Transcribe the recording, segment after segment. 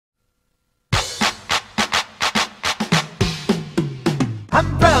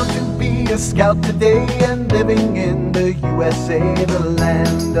a scout today and living in the USA, the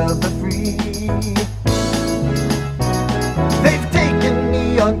land of the free. They've taken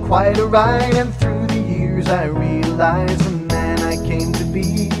me on quite a ride, and through the years I realized the man I came to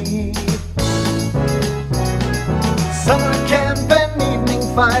be. Summer camp and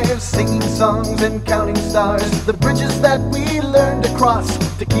evening fires, singing songs and counting stars, the bridges that we learned to cross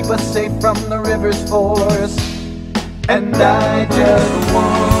to keep us safe from the river's force. And I just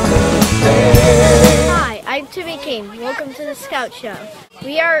wanna say, hi, I'm Timmy King. Welcome to the Scout Show.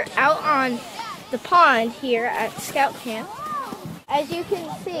 We are out on the pond here at Scout Camp. As you can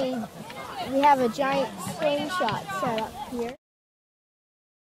see, we have a giant slingshot set up here.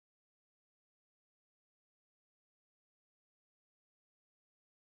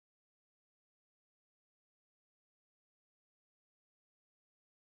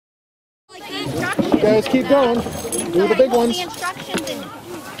 You guys keep going. Do the big ones. The instructions and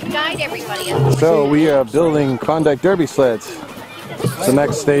guide everybody. So we are building Klondike Derby sleds. It's the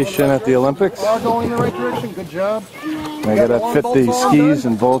next station at the Olympics. All going in the right direction. Good job. I gotta fit the skis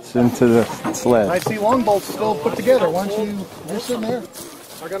and bolts into the sled. I see long bolts still put together. Why don't you're sitting there.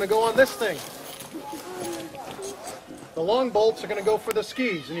 Are going to go on this thing. The long bolts are going to go for the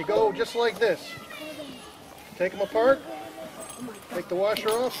skis, and you go just like this. Take them apart. Take the washer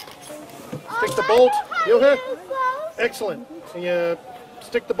off. Stick the bolt. You hit. Excellent. And you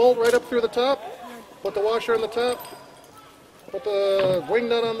stick the bolt right up through the top. Put the washer on the top. Put the wing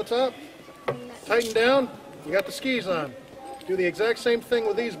nut on the top. Tighten down. You got the skis on. Do the exact same thing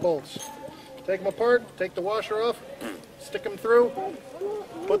with these bolts. Take them apart. Take the washer off. Stick them through.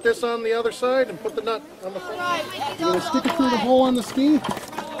 Put this on the other side and put the nut on the front. You're going to stick it through the hole on the ski.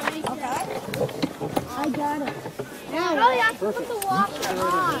 I got it. Yeah, really have to put the washer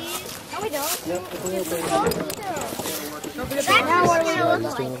on. No, we don't. Now what do we look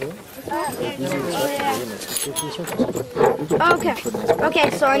like? Okay,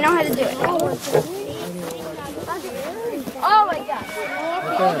 so I know how to do it. Oh my god.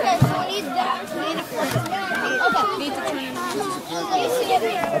 Okay, so we need that. We need a flip.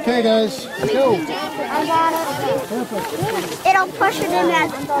 Okay, guys, let's go. I got it. Perfect. It'll push it in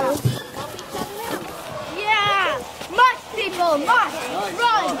as it goes. Yeah! March, people! March! Run!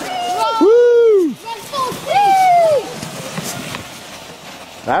 Run! Woo! Run full speed!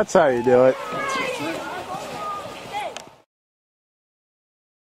 That's how you do it.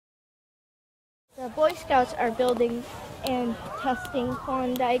 The Boy Scouts are building and testing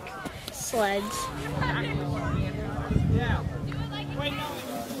Klondike sleds.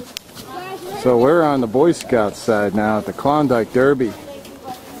 So we're on the Boy Scout side now at the Klondike Derby.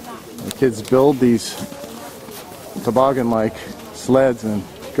 The kids build these toboggan-like sleds and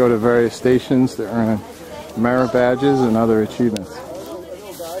go to various stations to earn merit badges and other achievements.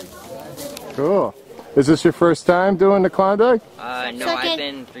 Cool. Is this your first time doing the Klondike? No, I've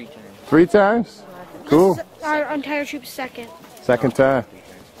been 3 times. 3 times? Cool. Our entire troop's second. Second time.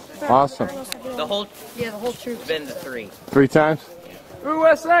 Awesome. The whole troop's been to 3. 3 times?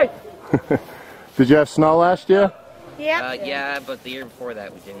 USA! Did you have snow last year? Yeah. Yeah, but the year before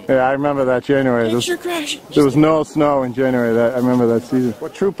that we didn't. Yeah, I remember that January. There was no snow in January. I remember that season.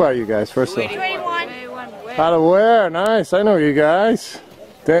 What troop are you guys, first of all? 21. Out of where? Nice. I know you guys.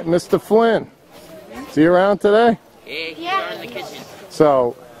 Mr. Flynn. Is he around today? Yeah, he's in the kitchen.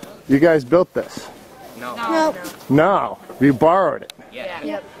 So, you guys built this? No. Nope. No. You borrowed it? Yeah.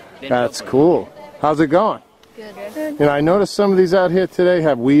 Yep. That's cool. How's it going? Good. You know, I noticed some of these out here today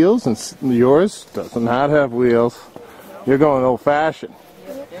have wheels, and yours does not have wheels. You're going old-fashioned.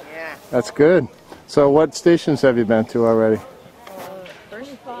 Yeah. That's good. So what stations have you been to already?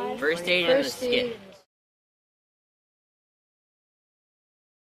 First aid and the skit.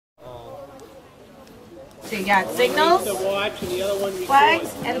 So you got signals,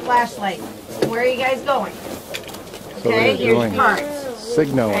 flags, and a flashlight. Where are you guys going? Okay, here's your cards.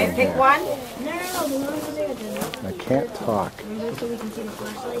 Signaling. Okay, pick one. I can't talk.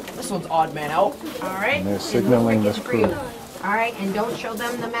 This one's odd man out. All right. And they're signaling this crew. All right, and don't show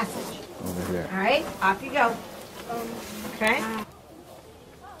them the message. Over here. All right, off you go. Okay.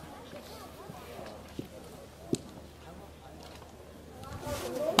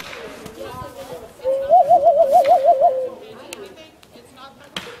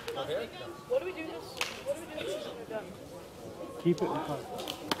 Keep it in front.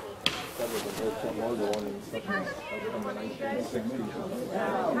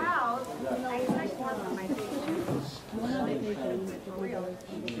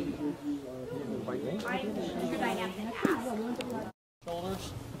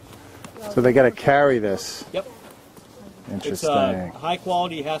 So they got to carry this. Yep. Interesting. It's high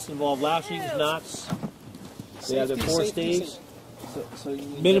quality, has to involve lashings, knots. They have the 4 staves.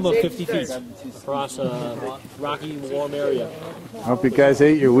 Minimum 50 feet across a rocky, warm area. I hope you guys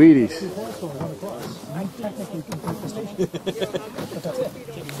ate your Wheaties.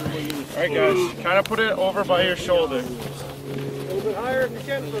 Alright guys, kind of put it over by your shoulder. A little bit higher if you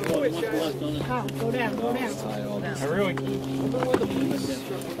can for the voice, guys. Go down, go down. I really...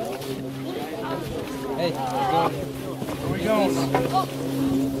 Hey, Where we going?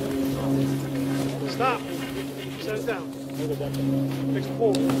 Stop. Set it down. Fix the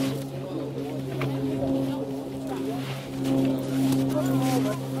pole.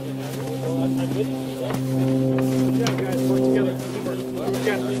 Yeah, guys, work together.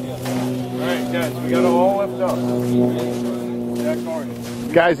 Alright, guys, we got to all lift up. Jack Norton.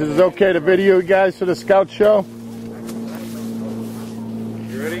 Guys, is it okay to video you guys for the scout show?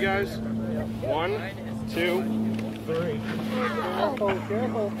 You ready, guys? 1, 2, 3. Careful,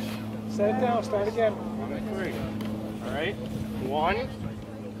 careful. Set it down, start again. 1, 3. Alright? 1,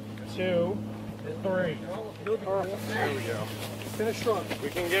 2, 3. Perfect. There we go. Finish strong. We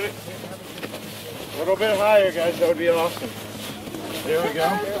can get it a little bit higher, guys. That would be awesome. There we go.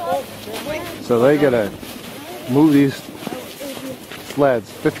 So they gotta move these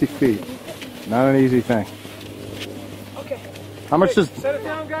sleds 50 feet. Not an easy thing. Okay. How much does... Set it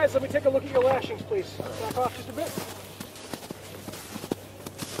down, guys. Let me take a look at your lashings, please. Back off just a bit.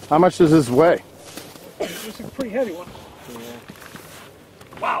 How much does this weigh? This is a pretty heavy one.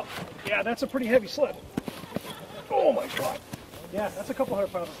 Wow. Yeah, that's a pretty heavy sled. Oh my God. Yeah, that's a couple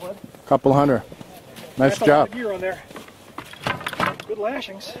 100 pound sled. Couple hundred. Nice That's a lot job. of gear on there. Good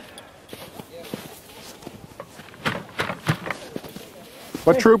lashings.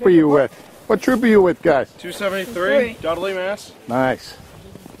 What troop are you with? What troop are you with, guys? 273, Dudley, Mass. Nice.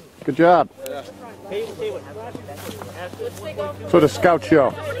 Good job. For the scout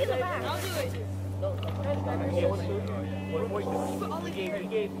show.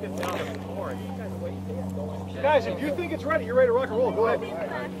 Guys, if you think it's ready, you're ready to rock and roll. Go ahead. Make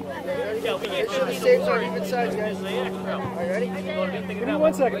sure the staves are even sides, guys. Are you ready? Give me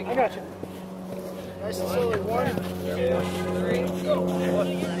 1 second. I got you. Nice and slowly. 1, 2, 3, go.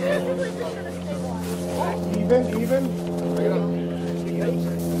 Even. Bring it up.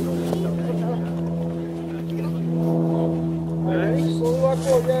 Slowly walk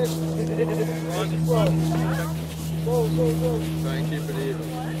forward, guys. Slow. Try and keep it even.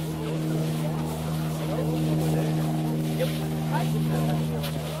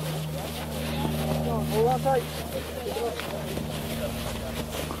 Hold on tight.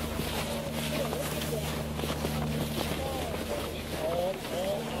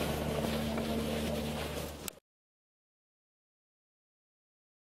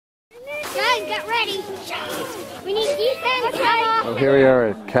 Guys, get ready. We need defense. Well, here we are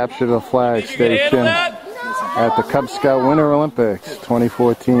at Capture the Flag Station at the Cub Scout Winter Olympics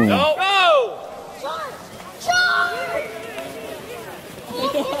 2014. Go!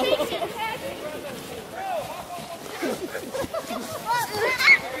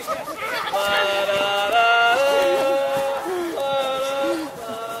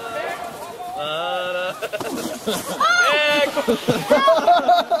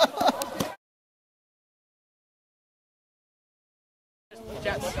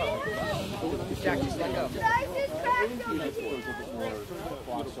 Jack, just let go.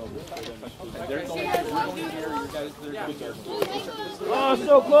 Oh,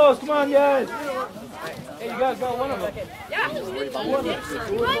 so close. Come on, guys. Hey, you guys got one of them. Yeah. Who was the one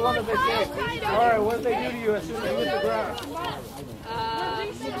that they gave? All right, what did they do to you as soon as you hit the ground?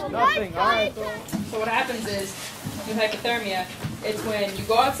 Nothing. All right. So what happens is, with hypothermia, it's when you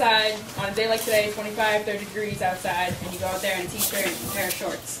go outside on a day like today, 25, 30 degrees outside, and you go out there in a t-shirt and a pair of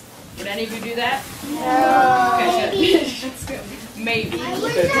shorts. Would any of you do that? No. Okay, maybe.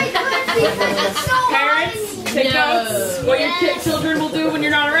 Parents, take notes. What your children will do when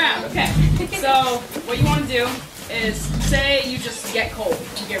you're not around. Okay. So what you want to do is, say you just get cold.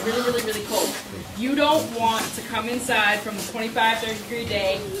 You get really, really, really cold. You don't want to come inside from the 25, 30 degree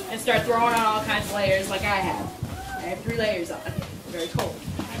day and start throwing on all kinds of layers like I have. I have 3 layers on. Very cold.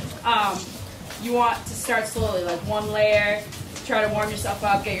 You want to start slowly, like 1 layer. Try to warm yourself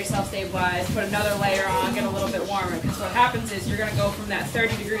up, get yourself stabilized, put another layer on, get a little bit warmer. Because what happens is you're going to go from that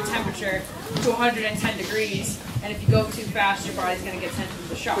 30 degree temperature to 110 degrees, and if you go too fast, your body's going to get sent into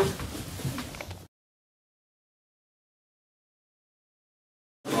the shock.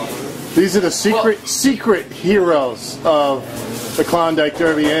 These are the secret heroes of the Klondike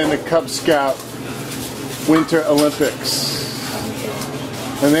Derby and the Cub Scout Winter Olympics.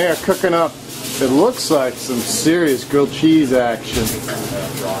 And they are cooking up It looks like some serious grilled cheese action.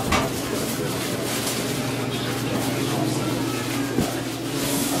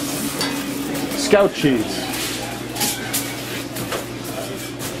 Scout cheese.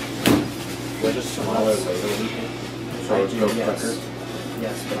 We're just smaller, so it's no quicker.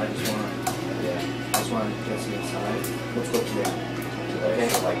 Yes, but I just want to get some inside. Let's go through that. Okay,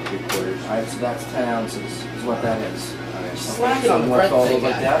 so like 3/4. Alright, so that's 10 ounces is what that is. Alright, so I'm worth all those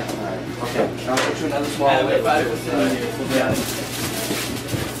like that. Alright, okay. Now I'll put you another small one. Yeah.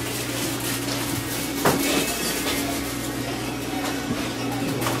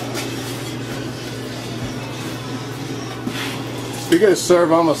 You're gonna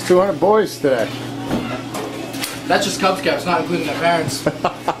serve almost 200 boys today. That's just Cub Scouts, not including their parents.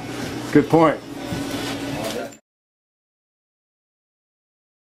 Good point.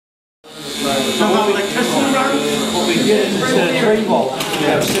 What we did is instead of 3 volts, we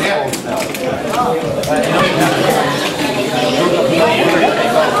have 6 volts now.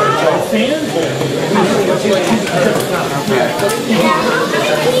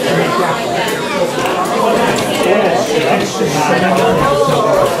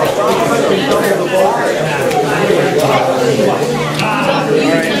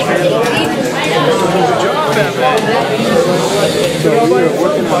 So we are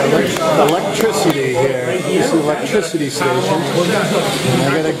working on electricity here. This is the electricity station.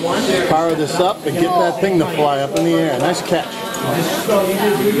 And I gotta power this up and get that thing to fly up in the air. Nice catch.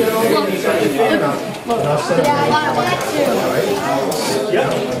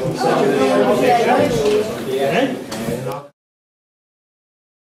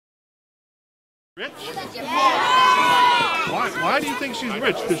 Rich? Why do you think she's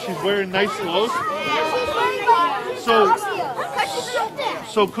rich? Because she's wearing nice clothes?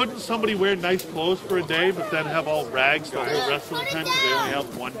 So couldn't somebody wear nice clothes for a day but then have all rags the whole rest of the time because they only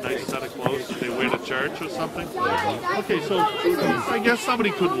have one nice set of clothes that they wear to church or something? Okay, so I guess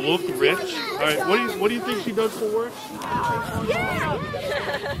somebody could look rich. All right, what do you think she does for work?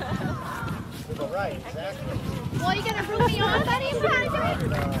 Right, exactly. Well, you gonna prove me on, buddy? Are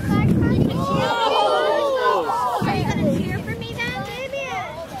you gonna cheer for me then, baby?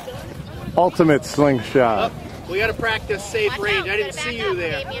 Ultimate slingshot. We got to practice safe range. I didn't see you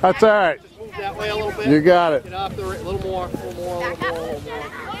there. That's all right. Just move that way a little bit. You got it. Get off the a little more. Keep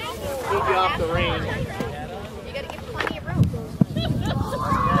you off the range. You gotta give plenty of room.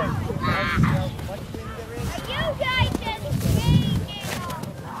 You guys just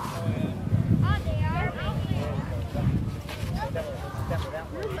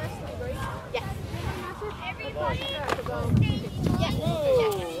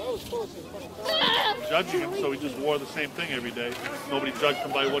Judging him, so he just wore the same thing every day. Nobody judged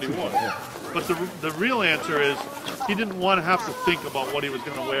him by what he wore. But the real answer is he didn't want to have to think about what he was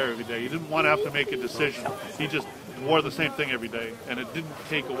going to wear every day. He didn't want to have to make a decision. He just wore the same thing every day, and it didn't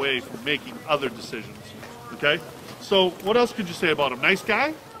take away from making other decisions. Okay? So what else could you say about him? Nice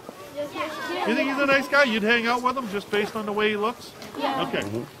guy? You think he's a nice guy? You'd hang out with him just based on the way he looks? Yeah. Okay.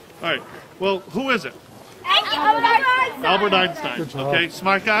 All right. Well, who is it? Albert Einstein. Okay.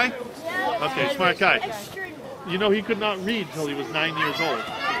 Smart guy? Okay, smart guy. You know he could not read till he was 9 years old.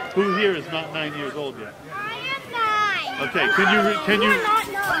 Who here is not 9 years old yet? Okay, can you read?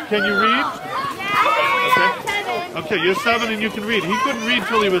 Okay. Okay, you're 7 and you can read. He couldn't read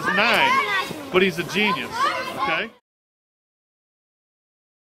till he was 9, but he's a genius. Okay?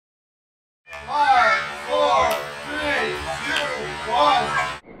 5, 4, 3, 2, 1.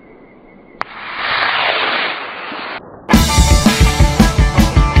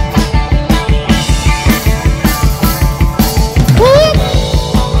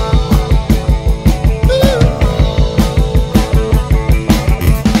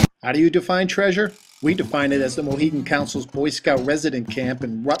 How do you define treasure? We define it as the Mohegan Council's Boy Scout resident camp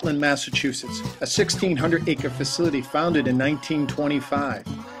in Rutland, Massachusetts, a 1,600-acre facility founded in 1925.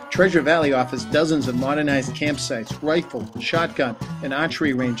 Treasure Valley offers dozens of modernized campsites, rifle, shotgun, and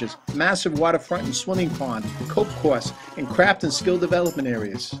archery ranges, massive waterfront and swimming pond, cope course, and craft and skill development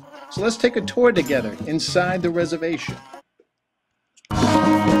areas. So let's take a tour together inside the reservation.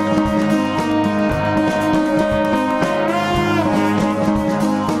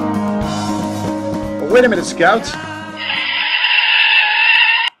 Wait a minute, Scouts.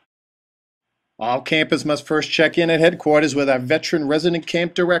 All campers must first check in at headquarters with our veteran resident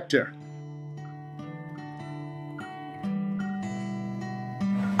camp director.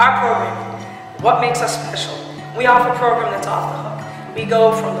 Our program, what makes us special? We offer a program that's off the hook. We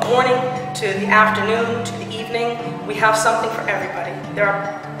go from the morning to the afternoon to the evening. We have something for everybody.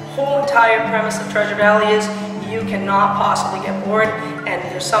 Our whole entire premise of Treasure Valley is you cannot possibly get bored, and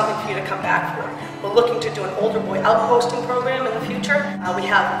and there's something for you to come back for. We're looking to do an older boy outposting program in the future. We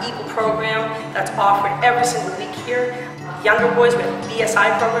have an Eagle program that's offered every single week here. Younger boys, we have a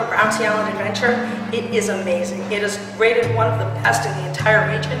BSI program, Brown Sea Island Adventure. It is amazing. It is rated one of the best in the entire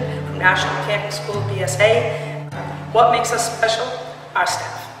region from National Camping School BSA. What makes us special? Our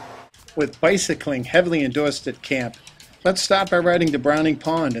staff. With bicycling heavily endorsed at camp, let's start by riding to Browning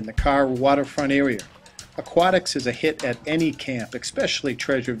Pond in the Carr waterfront area. Aquatics is a hit at any camp, especially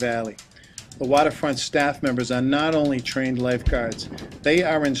Treasure Valley. The waterfront staff members are not only trained lifeguards, they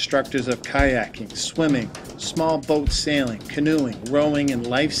are instructors of kayaking, swimming, small boat sailing, canoeing, rowing, and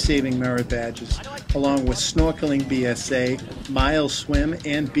life-saving merit badges, along with snorkeling BSA, mile swim,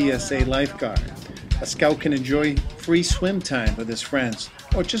 and BSA lifeguard. A scout can enjoy free swim time with his friends,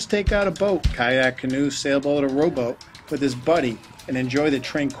 or just take out a boat, kayak, canoe, sailboat, or rowboat with his buddy and enjoy the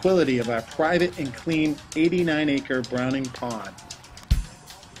tranquility of our private and clean 89-acre Browning Pond.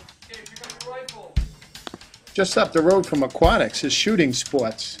 Just up the road from aquatics is shooting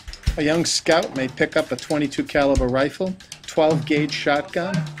sports. A young scout may pick up a .22 caliber rifle, 12-gauge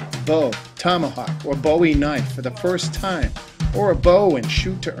shotgun, bow, tomahawk, or Bowie knife for the first time, or a bow and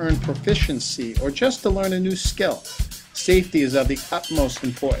shoot to earn proficiency, or just to learn a new skill. Safety is of the utmost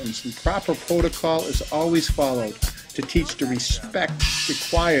importance, and proper protocol is always followed to teach the respect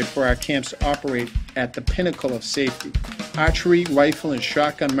required for our camps to operate at the pinnacle of safety. Archery, rifle, and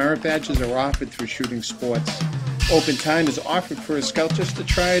shotgun merit badges are offered through shooting sports. Open time is offered for a scout just to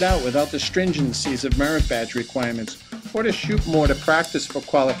try it out without the stringencies of merit badge requirements, or to shoot more to practice for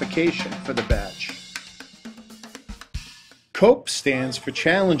qualification for the badge. COPE stands for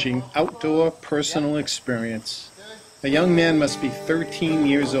Challenging Outdoor Personal Experience. A young man must be 13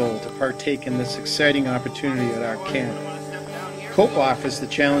 years old to partake in this exciting opportunity at our camp. COPE offers the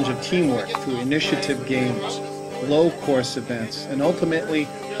challenge of teamwork through initiative games, low course events, and ultimately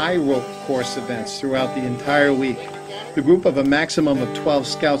high rope course events throughout the entire week. The group of a maximum of 12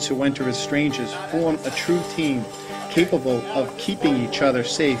 scouts who enter as strangers form a true team capable of keeping each other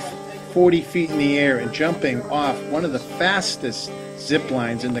safe 40 feet in the air and jumping off one of the fastest zip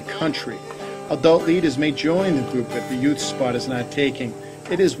lines in the country. Adult leaders may join the group if the youth spot is not taken.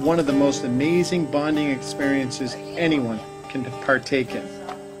 It is one of the most amazing bonding experiences anyone can partake in.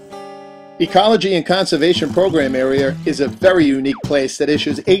 Ecology and Conservation Program Area is a very unique place that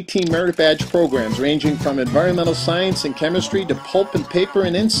issues 18 merit badge programs ranging from environmental science and chemistry to pulp and paper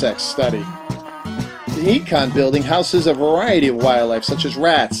and insect study. The Econ building houses a variety of wildlife such as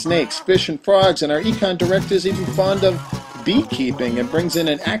rats, snakes, fish, and frogs, and our Econ director is even fond of beekeeping and brings in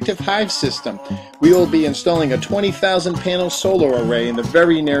an active hive system. We will be installing a 20,000 panel solar array in the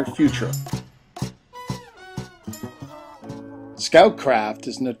very near future. Scoutcraft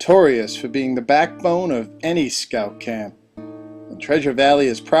is notorious for being the backbone of any scout camp. And Treasure Valley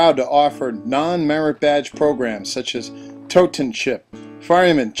is proud to offer non-merit badge programs such as Totemship,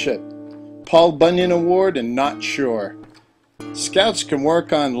 Firemanship, Paul Bunyan Award, and Not Sure. Scouts can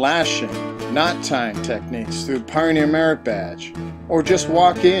work on lashing, knot tying techniques through Pioneer Merit Badge, or just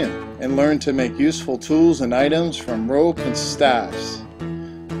walk in and learn to make useful tools and items from rope and staffs.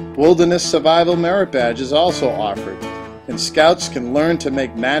 Wilderness Survival Merit Badge is also offered, and Scouts can learn to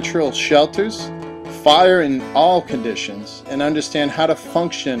make natural shelters, fire in all conditions, and understand how to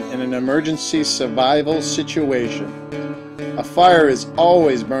function in an emergency survival situation. A fire is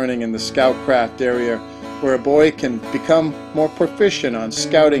always burning in the Scoutcraft area, where a boy can become more proficient on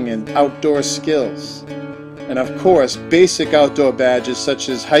scouting and outdoor skills. And of course, basic outdoor badges such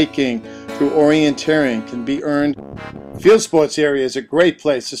as hiking through orienteering can be earned. Field sports area is a great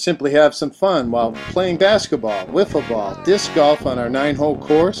place to simply have some fun while playing basketball, wiffle ball, disc golf on our 9-hole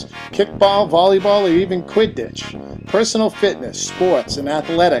course, kickball, volleyball, or even Quidditch. Personal fitness, sports, and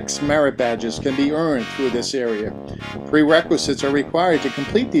athletics merit badges can be earned through this area. Prerequisites are required to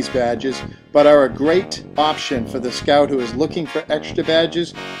complete these badges, but are a great option for the scout who is looking for extra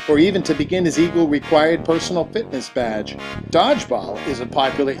badges or even to begin his Eagle required personal fitness badge. Dodgeball is a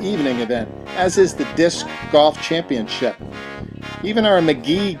popular evening event, as is the Disc Golf Championship. Even our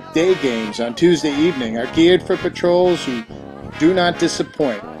McGee day games on Tuesday evening are geared for patrols who do not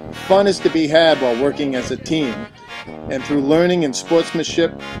disappoint. Fun is to be had while working as a team, and through learning and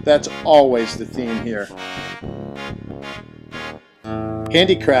sportsmanship, that's always the theme here.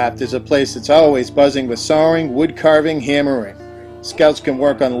 Handicraft is a place that's always buzzing with sawing, wood carving, hammering. Scouts can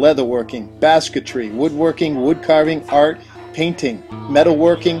work on leatherworking, basketry, woodworking, wood carving, art, painting,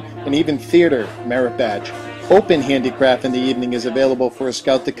 metalworking, and even theater merit badge. Open handicraft in the evening is available for a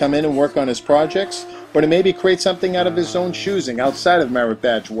scout to come in and work on his projects, or to maybe create something out of his own choosing outside of merit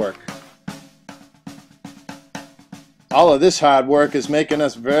badge work. All of this hard work is making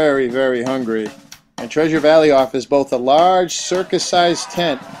us very, very hungry. And Treasure Valley offers both a large circus-sized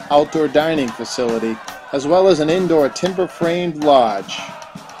tent outdoor dining facility as well as an indoor timber-framed lodge.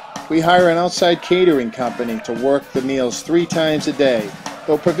 We hire an outside catering company to work the meals 3 times a day,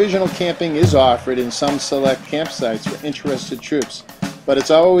 though provisional camping is offered in some select campsites for interested troops. But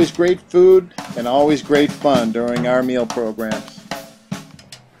it's always great food and always great fun during our meal programs.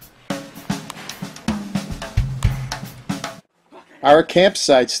 Our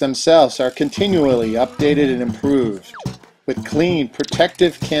campsites themselves are continually updated and improved, with clean,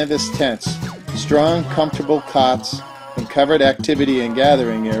 protective canvas tents, strong, comfortable cots, and covered activity and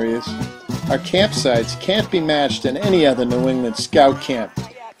gathering areas. Our campsites can't be matched in any other New England Scout camp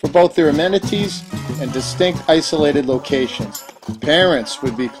for both their amenities and distinct isolated locations. Parents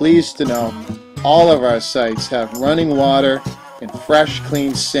would be pleased to know all of our sites have running water and fresh,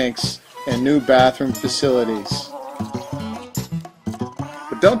 clean sinks and new bathroom facilities.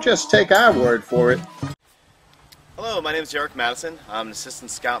 Don't just take our word for it. Hello, my name is Eric Madison. I'm an Assistant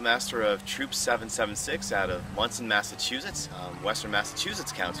Scoutmaster of Troop 776 out of Munson, Massachusetts, Western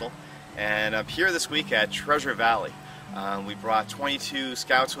Massachusetts Council. And I'm here this week at Treasure Valley. We brought 22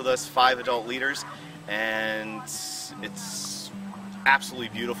 Scouts with us, 5 adult leaders, and it's absolutely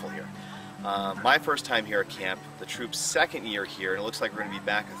beautiful here. My first time here at camp, the troop's 2nd year here, and it looks like we're going to be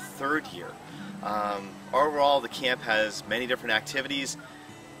back a 3rd year. Overall, the camp has many different activities.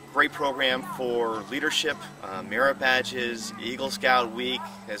 Great program for leadership, merit badges, Eagle Scout Week,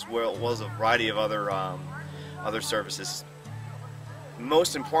 as well as a variety of other services.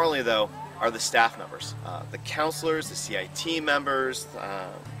 Most importantly, though, are the staff members, the counselors, the CIT members,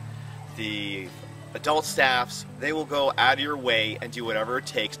 the adult staffs. They will go out of your way and do whatever it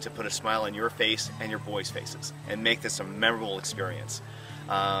takes to put a smile on your face and your boys' faces and make this a memorable experience.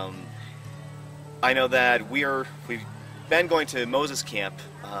 I know that we've been going to Moses Camp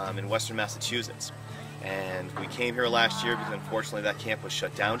in Western Massachusetts, and we came here last year because unfortunately that camp was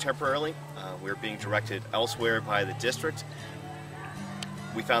shut down temporarily. We were being directed elsewhere by the district.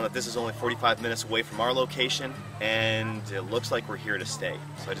 We found that this is only 45 minutes away from our location, and it looks like we're here to stay.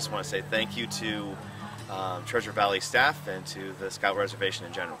 So I just want to say thank you to Treasure Valley staff and to the Scout Reservation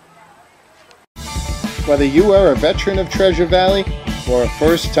in general. Whether you are a veteran of Treasure Valley or a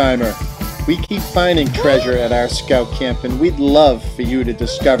first-timer, we keep finding treasure at our Scout camp, and we'd love for you to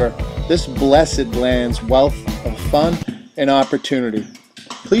discover this blessed land's wealth of fun and opportunity.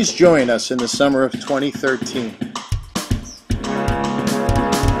 Please join us in the summer of 2013.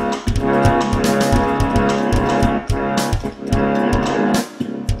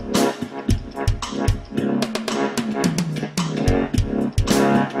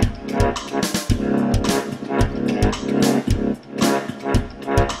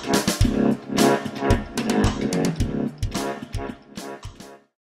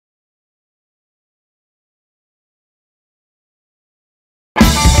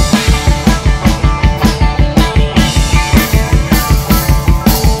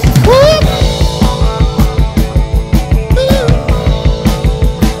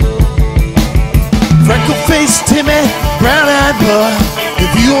 Timmy, brown-eyed boy,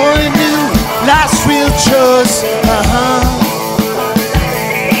 if you only knew life's real chores,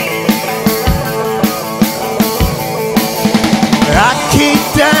 Arcade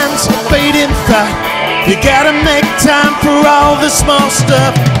dance, fading thought, you gotta make time for all the small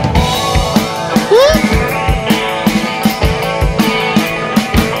stuff.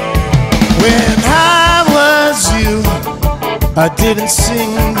 When I was you, I didn't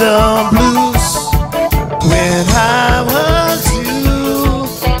sing the blues. When I was you,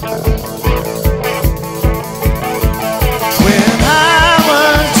 when I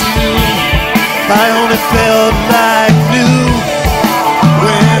was you, I only felt like new.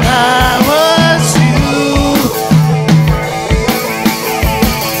 When I was you,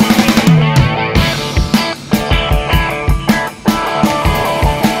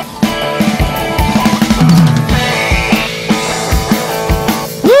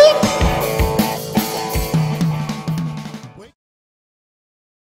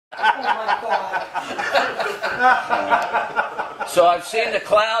 So I've seen the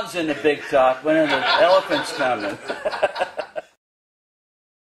clowns in the big top. When are the elephants coming?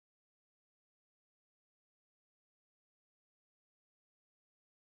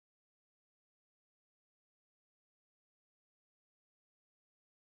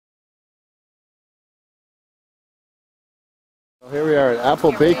 Here we are at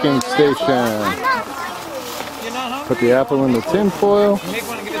Apple Baking Station. Put the apple in the tin foil.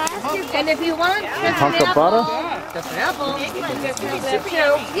 And if you want, A hunk of butter. Just an apple.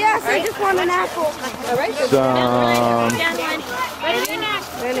 Yes, I just want an apple. All right. Then we have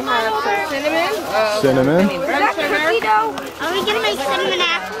some cinnamon. Cinnamon. Is that cookie dough? Are we gonna make cinnamon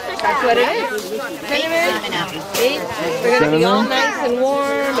apples? That's what it is. Cinnamon. See? We're gonna be all nice and warm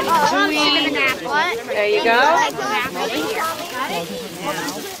and chewy. There you go.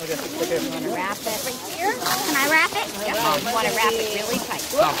 Wrap it right here. Can I wrap it? Yeah. You want to wrap it really tight.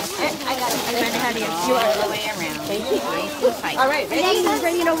 I got it. You want the way around. Tight. All right. And then you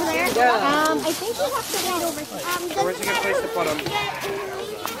bring it over there. Go. I think you have to wait over here. Where's a good place to put them?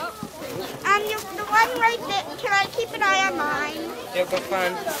 The one right there. Can I keep an eye on mine? Yeah, go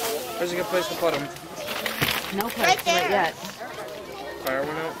find. Where's a good place to put them? No place right there. Yet. Fire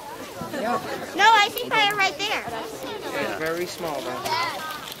one out? No, I see fire right there. Yeah, it's very small though.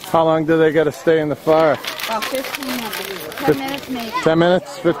 How long do they got to stay in the fire? About 15 minutes. 10 minutes maybe. 10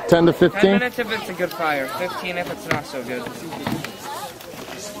 minutes? 10 to 15? 10 minutes if it's a good fire. 15 if it's not so good.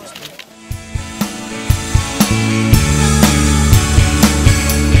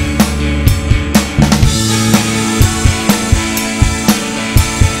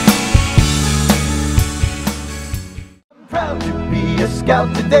 Proud to be a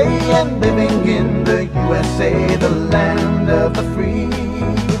scout today and living in the USA, the land of the free.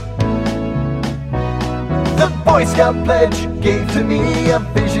 The Boy Scout pledge gave to me a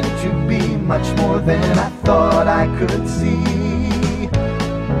vision to be much more than I thought I could see.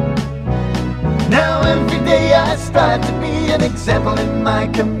 Now every day I strive to be an example in my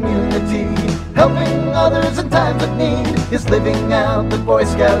community. Helping others in times of need is living out the Boy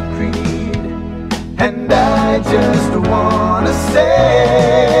Scout creed. And I just wanna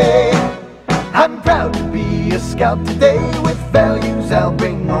say I'm proud to be a scout today, with values I'll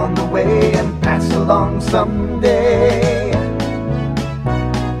bring on the way and pass along someday.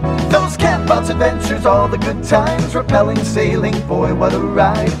 Those campouts, adventures, all the good times, rappelling, sailing, boy what a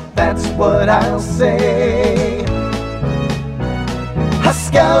ride, that's what I'll say. A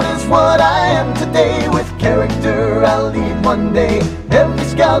scout is what I am today, with character I'll lead one day. Every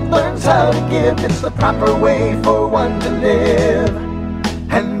scout learns how to give, it's the proper way for one to live.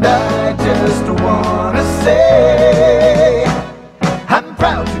 And I just wanna say I'm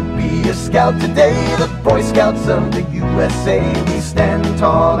proud to be a scout today. The Boy Scouts of the USA, we stand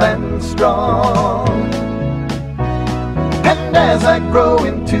tall and strong. And as I grow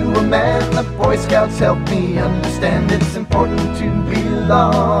into a man, the Boy Scouts help me understand it's important to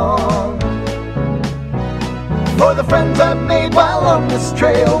belong. For the friends I've made while on this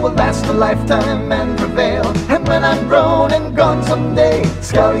trail will last a lifetime and prevail. And when I'm grown and gone someday,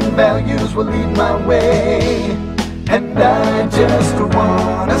 scouting values will lead my way. And I just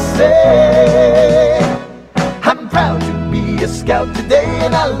wanna say I'm proud to be a scout today,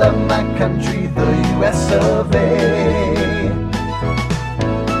 and I love my country, the US of A.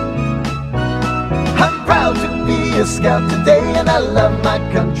 I'm proud to be a scout today, and I love my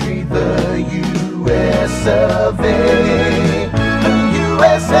country, the US of A.